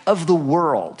light of the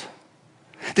world,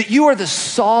 that you are the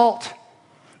salt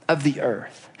of the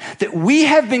earth. That we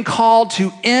have been called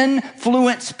to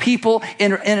influence people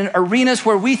in arenas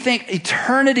where we think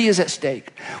eternity is at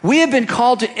stake. We have been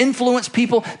called to influence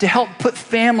people to help put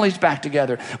families back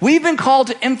together. We've been called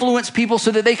to influence people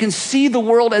so that they can see the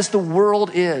world as the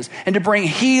world is, and to bring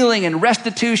healing and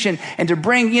restitution, and to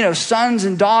bring, sons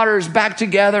and daughters back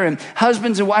together, and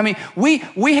husbands and wives. I mean,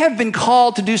 we have been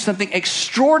called to do something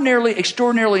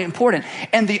extraordinarily important.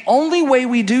 And the only way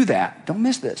we do that, don't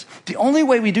miss this, the only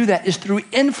way we do that is through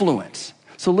influence.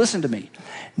 So listen to me.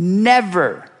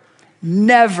 Never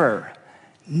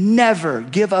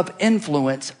give up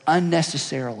influence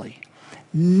unnecessarily.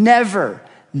 Never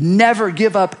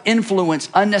give up influence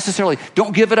unnecessarily.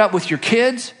 Don't give it up with your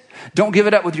kids. Don't give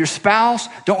it up with your spouse.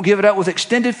 Don't give it up with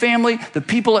extended family, the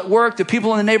people at work, the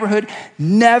people in the neighborhood.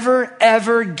 Never,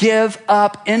 ever give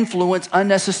up influence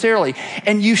unnecessarily.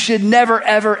 And you should never,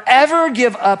 ever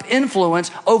give up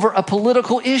influence over a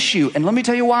political issue. And let me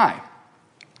tell you why.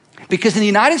 Because in the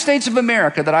United States of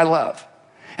America that I love,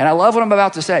 and I love what I'm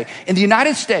about to say, in the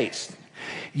United States,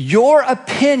 your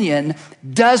opinion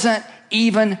doesn't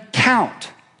even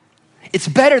count. It's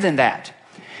better than that.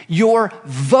 Your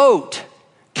vote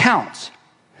counts.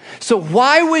 So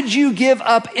why would you give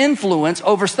up influence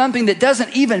over something that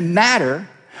doesn't even matter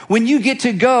when you get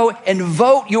to go and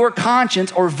vote your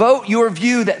conscience or vote your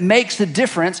view that makes a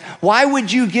difference? Why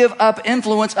would you give up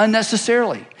influence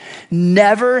unnecessarily?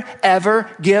 Never, ever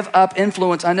give up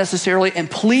influence unnecessarily. And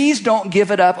please don't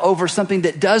give it up over something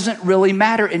that doesn't really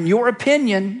matter. And your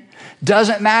opinion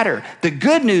doesn't matter. The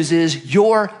good news is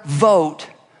your vote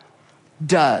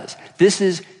does. This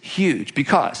is huge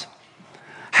because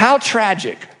how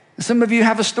tragic. Some of you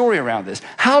have a story around this.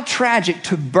 How tragic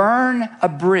to burn a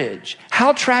bridge.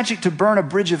 How tragic to burn a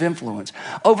bridge of influence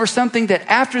over something that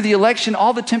after the election,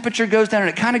 all the temperature goes down and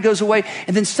it kind of goes away.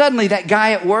 And then suddenly that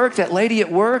guy at work, that lady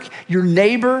at work, your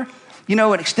neighbor,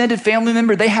 an extended family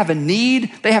member, they have a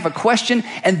need, they have a question,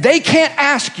 and they can't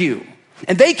ask you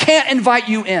and they can't invite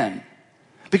you in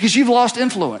because you've lost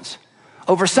influence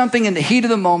over something in the heat of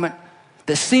the moment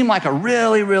that seemed like a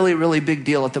really, really, really big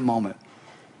deal at the moment.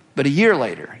 But years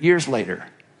later,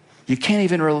 you can't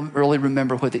even really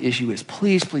remember what the issue is.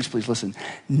 Please, please, please listen.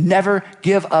 Never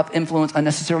give up influence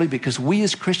unnecessarily because we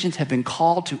as Christians have been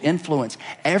called to influence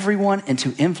everyone and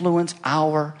to influence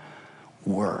our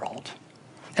world.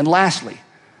 And lastly,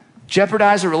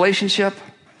 jeopardize a relationship?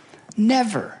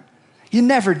 Never. You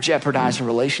never jeopardize a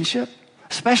relationship,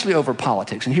 especially over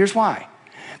politics. And here's why.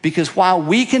 Because while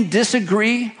we can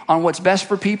disagree on what's best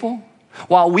for people,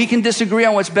 we can't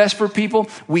disagree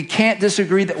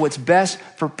that what's best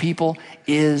for people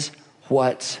is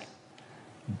what's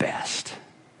best.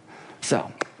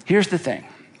 So here's the thing.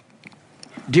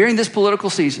 During this political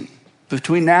season,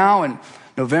 between now and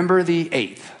November the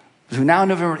 8th,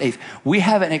 we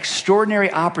have an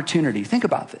extraordinary opportunity, think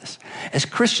about this, as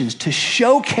Christians to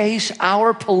showcase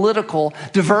our political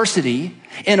diversity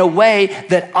in a way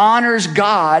that honors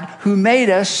God who made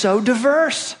us so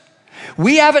diverse.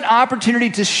 We have an opportunity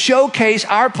to showcase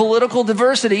our political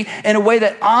diversity in a way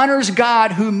that honors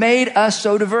God who made us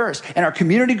so diverse. In our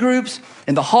community groups,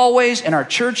 in the hallways, in our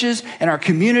churches, in our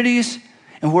communities,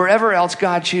 and wherever else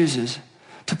God chooses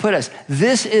to put us.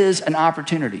 This is an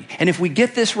opportunity. And if we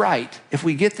get this right,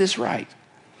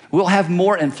 we'll have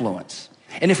more influence.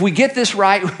 And if we get this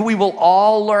right, we will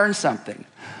all learn something.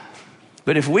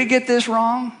 But if we get this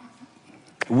wrong,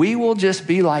 we will just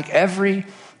be like every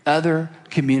other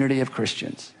community of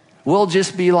Christians. We'll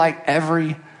just be like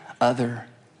every other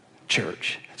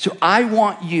church. So I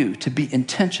want you to be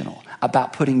intentional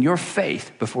about putting your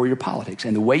faith before your politics.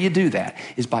 And the way you do that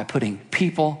is by putting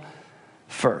people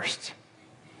first.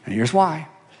 And here's why.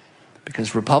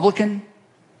 Because Republican,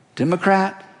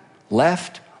 Democrat,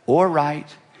 left or right,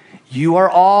 you are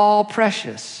all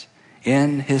precious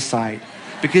in his sight.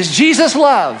 Because Jesus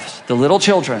loves the little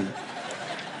children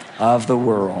of the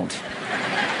world.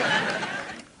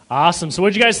 Awesome. So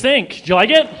what'd you guys think? Did you like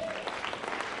it?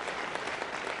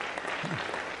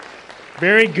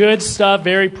 Very good stuff,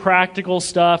 very practical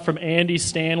stuff from Andy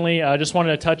Stanley. I just wanted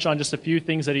to touch on just a few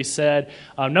things that he said.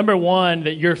 Number one,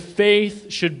 that your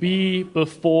faith should be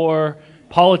before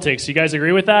politics. You guys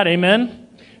agree with that? Amen?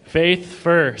 Faith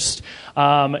first.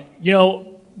 One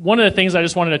of the things I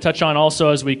just wanted to touch on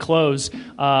also as we close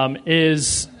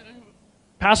is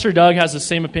Pastor Doug has the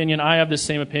same opinion. I have the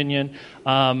same opinion.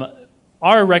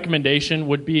 our recommendation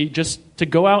would be just to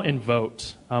go out and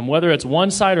vote. Whether it's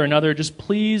one side or another, just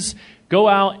please go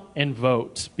out and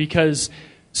vote, because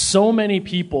so many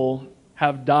people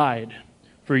have died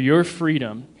for your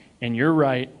freedom and your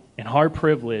right and our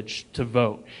privilege to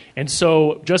vote. And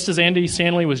so, just as Andy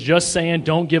Stanley was just saying,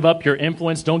 don't give up your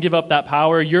influence, don't give up that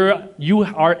power. You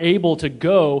are able to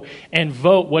go and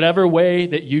vote whatever way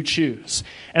that you choose.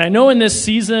 And I know in this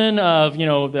season of,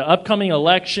 the upcoming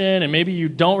election, and maybe you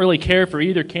don't really care for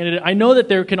either candidate, I know that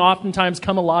there can oftentimes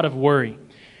come a lot of worry.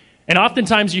 And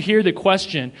oftentimes you hear the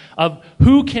question of,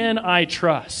 who can I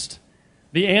trust?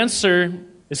 The answer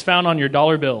is found on your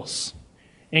dollar bills.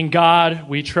 In God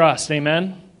we trust.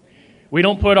 Amen? We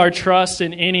don't put our trust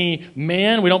in any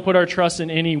man. We don't put our trust in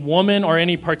any woman or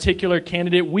any particular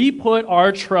candidate. We put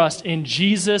our trust in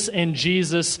Jesus and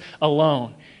Jesus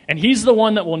alone. And He's the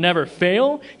one that will never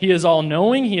fail. He is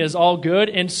all-knowing. He is all good.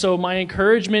 And so my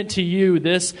encouragement to you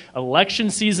this election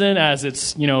season, as it's,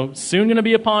 soon going to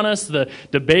be upon us, the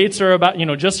debates are about,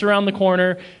 just around the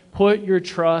corner, put your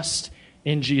trust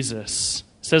in Jesus.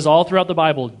 It says all throughout the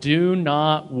Bible, do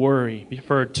not worry,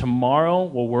 for tomorrow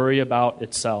will worry about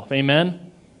itself.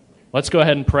 Amen? Let's go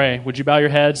ahead and pray. Would you bow your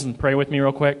heads and pray with me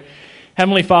real quick?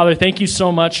 Heavenly Father, thank you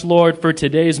so much, Lord, for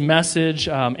today's message.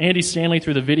 Andy Stanley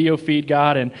through the video feed,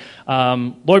 God. And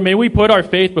Lord, may we put our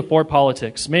faith before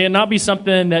politics. May it not be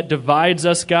something that divides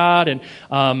us, God. And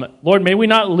Lord, may we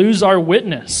not lose our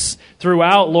witness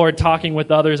throughout, Lord, talking with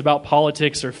others about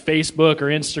politics or Facebook or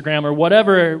Instagram or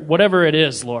whatever it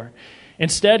is, Lord.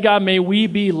 Instead, God, may we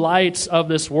be lights of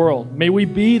this world. May we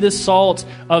be the salt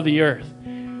of the earth.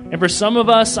 And for some of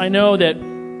us, I know that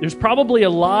there's probably a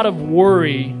lot of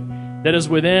worry that is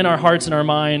within our hearts and our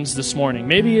minds this morning.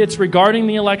 Maybe it's regarding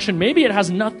the election. Maybe it has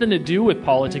nothing to do with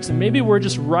politics. And maybe we're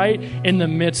just right in the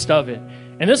midst of it.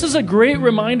 And this is a great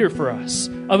reminder for us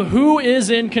of who is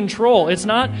in control. It's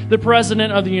not the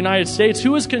President of the United States.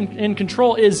 Who is in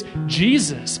control is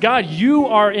Jesus. God, you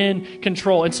are in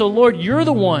control. And so, Lord, you're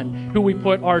the one who we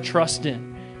put our trust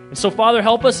in. And so, Father,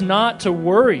 help us not to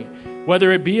worry,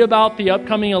 whether it be about the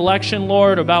upcoming election,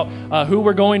 Lord, about who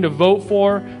we're going to vote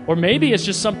for, or maybe it's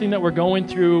just something that we're going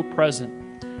through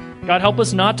present. God, help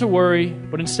us not to worry,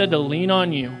 but instead to lean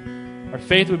on you. Our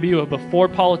faith would be before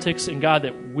politics, and God,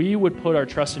 that we would put our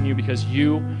trust in you because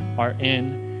you are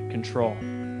in control.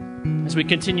 As we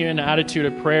continue in the attitude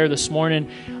of prayer this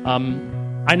morning,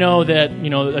 I know that,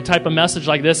 a type of message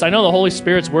like this, I know the Holy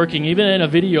Spirit's working even in a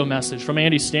video message from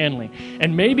Andy Stanley.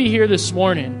 And maybe here this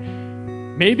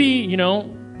morning, maybe,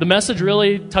 the message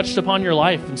really touched upon your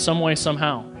life in some way,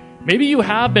 somehow. Maybe you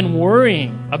have been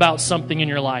worrying about something in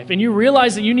your life, and you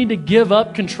realize that you need to give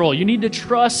up control. You need to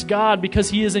trust God because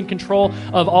He is in control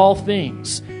of all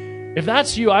things. If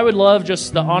that's you, I would love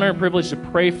just the honor and privilege to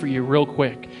pray for you real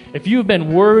quick. If you've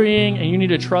been worrying and you need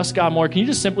to trust God more, can you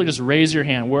just simply just raise your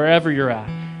hand wherever you're at?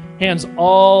 Hands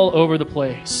all over the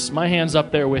place. My hand's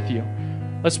up there with you.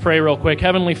 Let's pray real quick.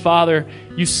 Heavenly Father,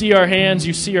 you see our hands,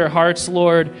 you see our hearts,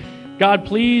 Lord. God,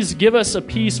 please give us a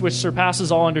peace which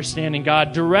surpasses all understanding.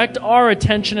 God, direct our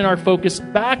attention and our focus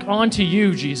back onto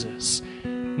you, Jesus.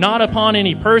 Not upon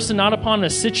any person, not upon the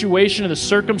situation or the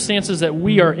circumstances that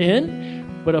we are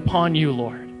in, but upon you,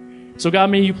 Lord. So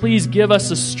God, may you please give us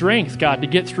the strength, God, to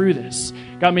get through this.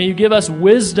 God, may you give us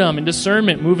wisdom and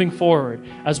discernment moving forward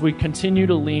as we continue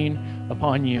to lean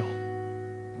upon you.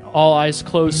 All eyes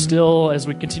closed still as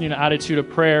we continue the attitude of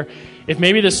prayer. If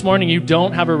maybe this morning you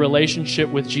don't have a relationship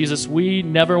with Jesus, we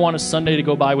never want a Sunday to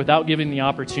go by without giving the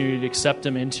opportunity to accept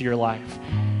Him into your life.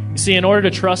 You see, in order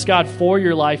to trust God for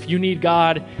your life, you need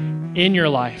God in your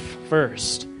life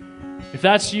first. If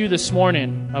that's you this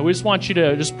morning, we just want you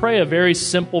to just pray a very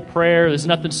simple prayer. There's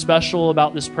nothing special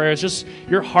about this prayer. It's just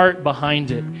your heart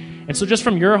behind it. And so just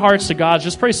from your hearts to God's,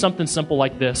 just pray something simple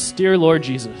like this. Dear Lord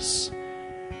Jesus,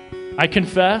 I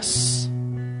confess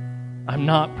I'm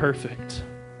not perfect.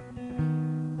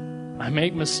 I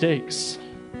make mistakes.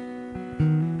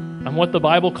 I'm what the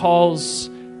Bible calls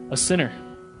a sinner.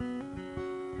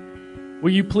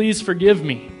 Will you please forgive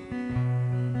me?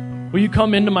 Will you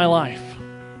come into my life?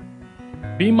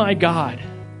 Be my God.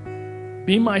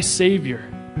 Be my Savior.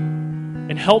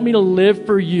 And help me to live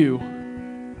for you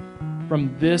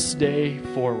from this day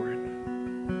forward.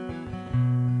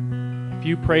 If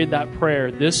you prayed that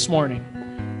prayer this morning,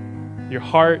 your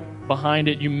heart behind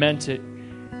it, you meant it,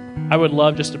 I would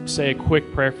love just to say a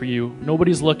quick prayer for you.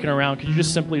 Nobody's looking around. Could you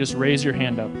just simply just raise your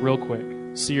hand up real quick?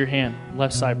 See your hand,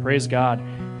 left side. Praise God.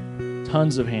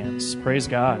 Tons of hands. Praise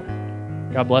God.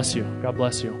 God bless you. God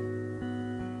bless you.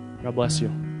 God bless you.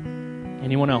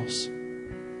 Anyone else?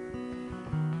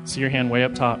 See your hand way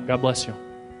up top. God bless you.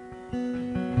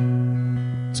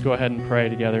 Let's Let's go ahead and pray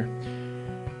together.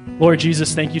 Lord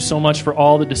Jesus, thank you so much for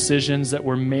all the decisions that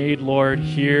were made, Lord,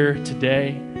 here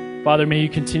today. Father, may you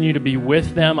continue to be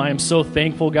with them. I am so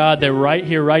thankful, God, that right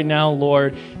here, right now,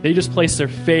 Lord, they just place their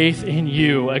faith in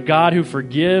you, a God who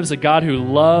forgives, a God who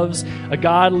loves, a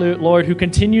God, Lord, who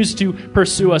continues to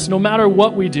pursue us no matter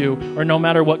what we do or no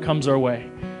matter what comes our way.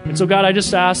 And so, God, I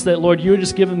just ask that, Lord, you would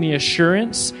just give them the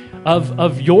assurance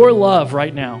of your love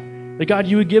right now. That, God,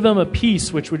 you would give them a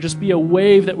peace which would just be a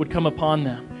wave that would come upon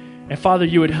them. And, Father,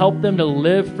 you would help them to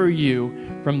live for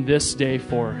you from this day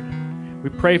forward. We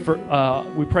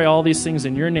pray all these things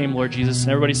in your name, Lord Jesus.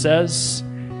 And everybody says,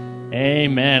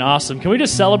 amen. Awesome. Can we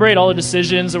just celebrate all the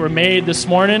decisions that were made this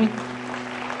morning?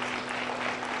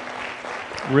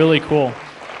 Really cool.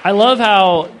 I love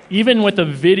how, even with the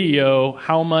video,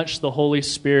 how much the Holy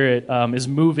Spirit is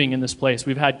moving in this place.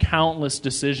 We've had countless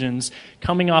decisions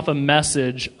coming off a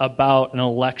message about an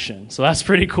election. So that's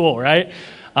pretty cool, right?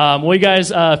 Well, you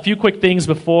guys, a few quick things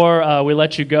before we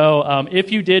let you go.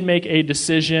 If you did make a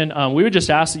decision, we would just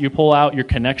ask that you pull out your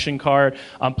connection card.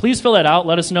 Please fill that out.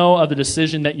 Let us know of the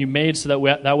decision that you made so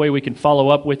that way we can follow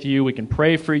up with you. We can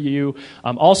pray for you.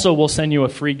 Also, we'll send you a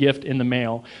free gift in the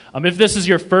mail. If this is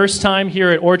your first time here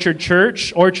at Orchard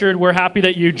Church, Orchard, we're happy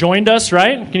that you joined us,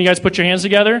 right? Can you guys put your hands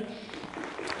together?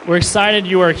 We're excited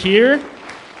you are here.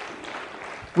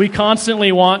 We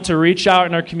constantly want to reach out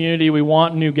in our community. We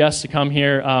want new guests to come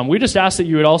here. We just ask that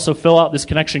you would also fill out this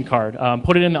connection card.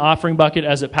 Put it in the offering bucket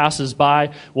as it passes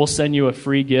by. We'll send you a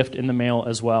free gift in the mail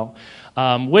as well.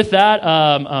 With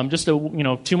that, just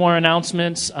two more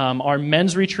announcements. Our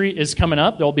men's retreat is coming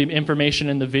up. There will be information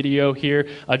in the video here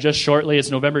just shortly.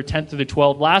 It's November 10th through the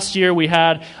 12th. Last year, we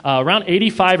had around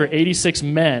 85 or 86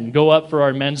 men go up for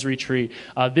our men's retreat.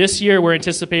 This year, we're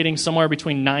anticipating somewhere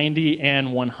between 90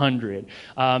 and 100.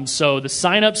 So the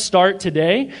sign-ups start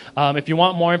today. If you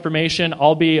want more information,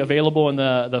 I'll be available in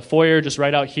the foyer just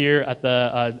right out here at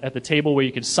the table where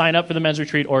you can sign up for the men's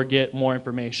retreat or get more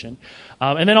information.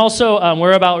 And then also,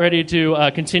 we're about ready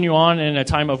to continue on in a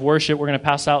time of worship. We're going to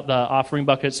pass out the offering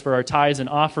buckets for our tithes and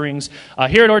offerings.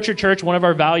 Here at Orchard Church, one of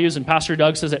our values, and Pastor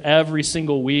Doug says it every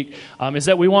single week, is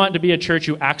that we want to be a church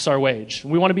who acts our wage.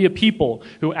 We want to be a people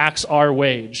who acts our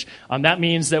wage. That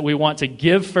means that we want to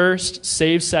give first,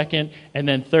 save second, and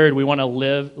then third, we want to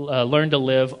learn to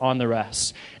live on the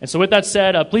rest. And so with that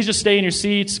said, please just stay in your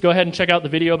seats. Go ahead and check out the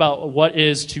video about what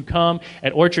is to come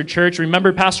at Orchard Church.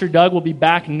 Remember, Pastor Doug will be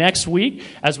back next week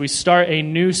as we start a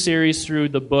new series through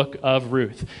the book of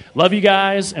Ruth. Love you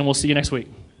guys, and we'll see you next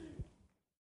week.